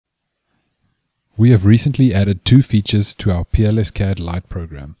We have recently added two features to our PLS CADD Lite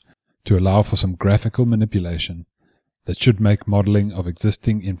program to allow for some graphical manipulation that should make modeling of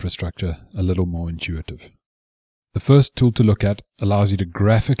existing infrastructure a little more intuitive. The first tool to look at allows you to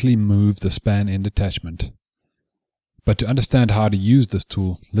graphically move the span end attachment. But to understand how to use this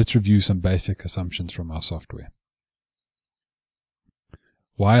tool, let's review some basic assumptions from our software.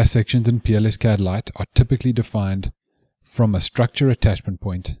 Wire sections in PLS CADD Lite are typically defined from a structure attachment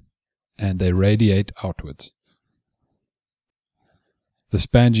point, and they radiate outwards. The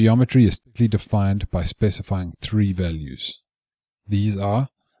span geometry is typically defined by specifying three values. These are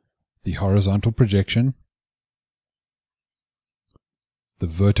the horizontal projection, the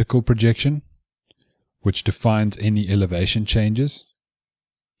vertical projection, which defines any elevation changes.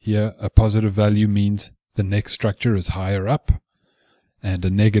 Here, a positive value means the next structure is higher up, and a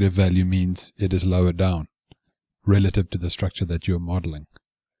negative value means it is lower down, relative to the structure that you are modeling.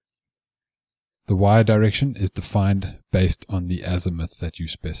 The wire direction is defined based on the azimuth that you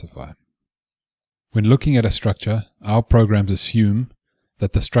specify. When looking at a structure, our programs assume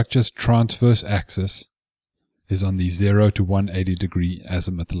that the structure's transverse axis is on the 0 to 180 degree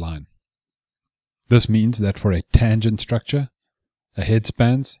azimuth line. This means that for a tangent structure,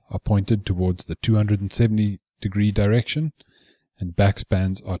 headspans are pointed towards the 270 degree direction and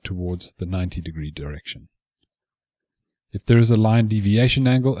backspans are towards the 90 degree direction. If there is a line deviation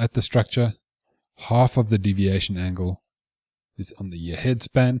angle at the structure, half of the deviation angle is on the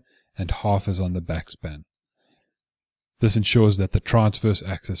headspan and half is on the backspan. This ensures that the transverse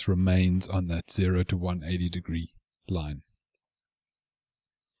axis remains on that 0 to 180 degree line.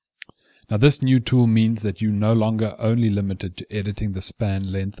 Now this new tool means that you're no longer only limited to editing the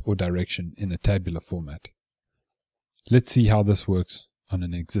span length or direction in a tabular format. Let's see how this works on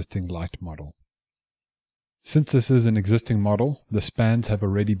an existing Lite model. Since this is an existing model, the spans have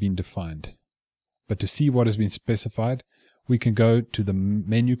already been defined. But to see what has been specified, we can go to the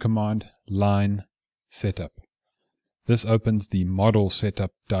menu command Line Setup. This opens the Model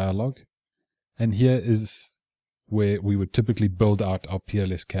Setup dialog, and here is where we would typically build out our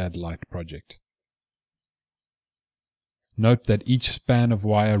PLS CADD Lite project. Note that each span of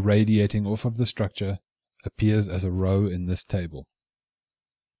wire radiating off of the structure appears as a row in this table.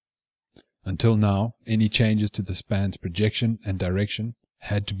 Until now, any changes to the span's projection and direction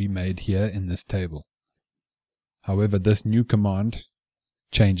had to be made here in this table. However, this new command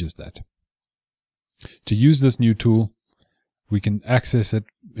changes that. To use this new tool, we can access it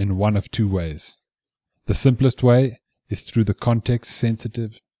in one of two ways. The simplest way is through the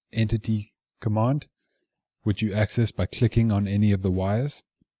context-sensitive entity command, which you access by clicking on any of the wires,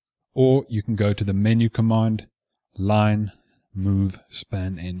 or you can go to the menu command, Line, Move,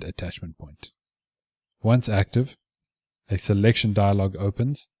 Span End Attachment Point. Once active, a selection dialog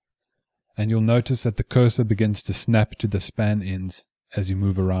opens, and you'll notice that the cursor begins to snap to the span ends as you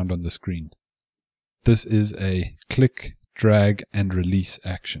move around on the screen. This is a click, drag, and release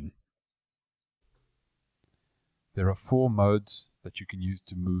action. There are 4 modes that you can use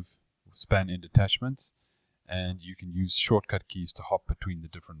to move span end attachments, and you can use shortcut keys to hop between the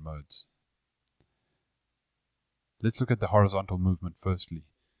different modes. Let's look at the horizontal movement firstly.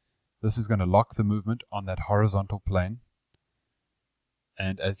 This is going to lock the movement on that horizontal plane,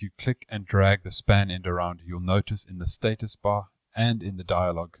 and as you click and drag the span end around, you'll notice in the status bar and in the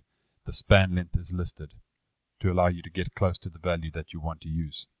dialog the span length is listed to allow you to get close to the value that you want to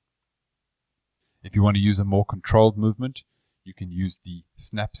use. If you want to use a more controlled movement, you can use the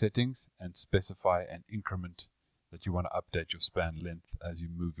snap settings and specify an increment that you want to update your span length as you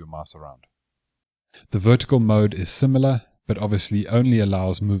move your mouse around. The vertical mode is similar, but obviously only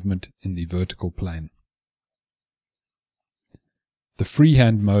allows movement in the vertical plane. The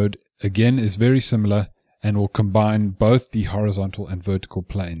freehand mode again is very similar and will combine both the horizontal and vertical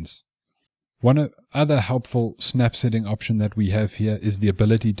planes. One other helpful snap setting option that we have here is the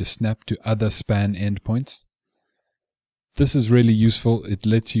ability to snap to other span endpoints. This is really useful. It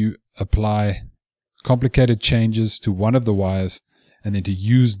lets you apply complicated changes to one of the wires and then to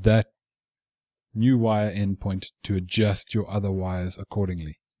use that new wire endpoint to adjust your other wires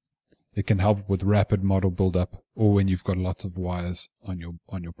accordingly. It can help with rapid model buildup or when you've got lots of wires on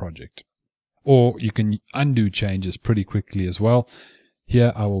your project. Or you can undo changes pretty quickly as well.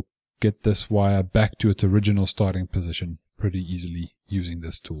 Here I will get this wire back to its original starting position pretty easily using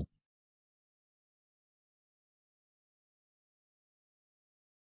this tool.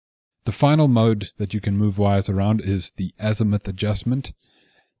 The final mode that you can move wires around is the azimuth adjustment.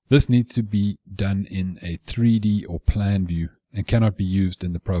 This needs to be done in a 3D or plan view and cannot be used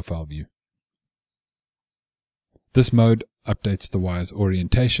in the profile view. This mode updates the wire's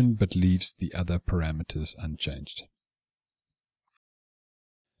orientation but leaves the other parameters unchanged.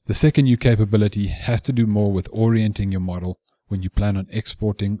 The second new capability has to do more with orienting your model when you plan on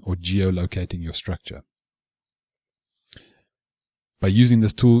exporting or geolocating your structure. By using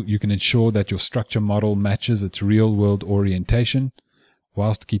this tool, you can ensure that your structure model matches its real-world orientation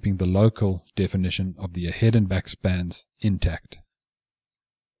whilst keeping the local definition of the ahead and back spans intact.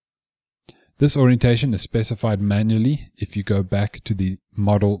 This orientation is specified manually if you go back to the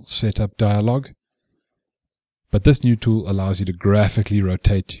Model Setup dialog, but this new tool allows you to graphically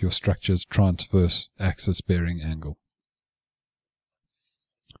rotate your structure's transverse axis bearing angle.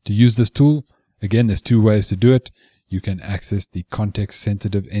 To use this tool, again, there's two ways to do it. You can access the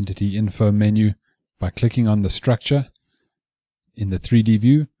Context-Sensitive Entity Info menu by clicking on the structure in the 3D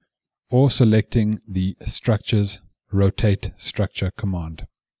view or selecting the Structure's Rotate Structure command.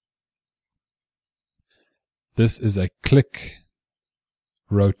 This is a click,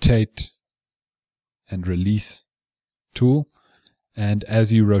 rotate, and release tool, and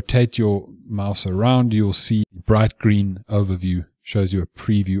as you rotate your mouse around, you'll see bright green overview shows you a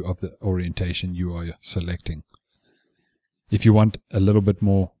preview of the orientation you are selecting. If you want a little bit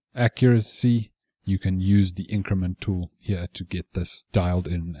more accuracy, you can use the increment tool here to get this dialed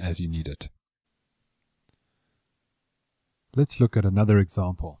in as you need it. Let's look at another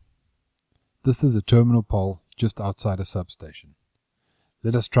example. This is a terminal pole just outside a substation.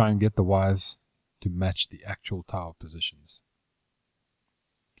 Let us try and get the wires to match the actual tower positions.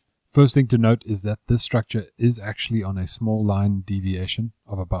 First thing to note is that this structure is actually on a small line deviation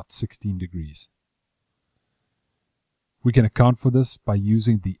of about 16 degrees. We can account for this by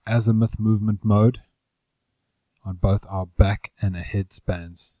using the azimuth movement mode on both our back and ahead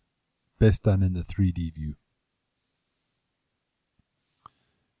spans, best done in the 3D view.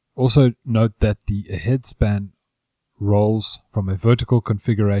 Also note that the ahead span rolls from a vertical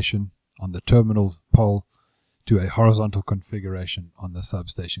configuration on the terminal pole to a horizontal configuration on the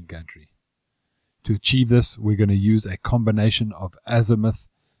substation gantry. To achieve this, we're going to use a combination of azimuth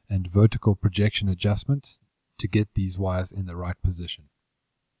and vertical projection adjustments to get these wires in the right position.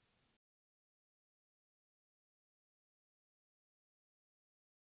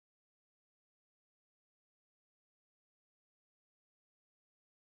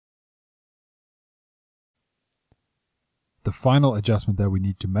 The final adjustment that we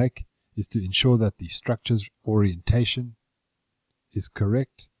need to make is to ensure that the structure's orientation is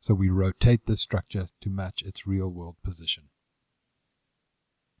correct, so we rotate the structure to match its real-world position.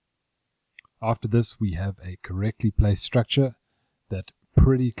 After this, we have a correctly placed structure that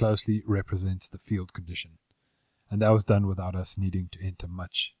pretty closely represents the field condition, and that was done without us needing to enter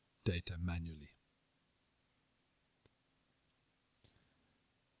much data manually.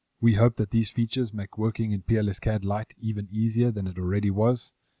 We hope that these features make working in PLS CADD Lite even easier than it already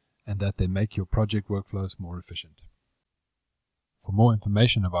was, and that they make your project workflows more efficient. For more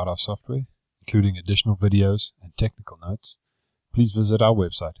information about our software, including additional videos and technical notes, please visit our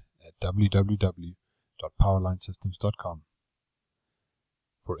website at www.powerlinesystems.com.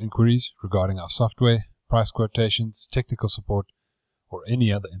 For inquiries regarding our software, price quotations, technical support, or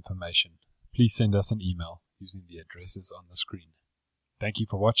any other information, please send us an email using the addresses on the screen. Thank you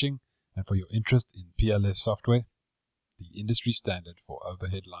for watching and for your interest in PLS software, the industry standard for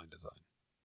overhead line design.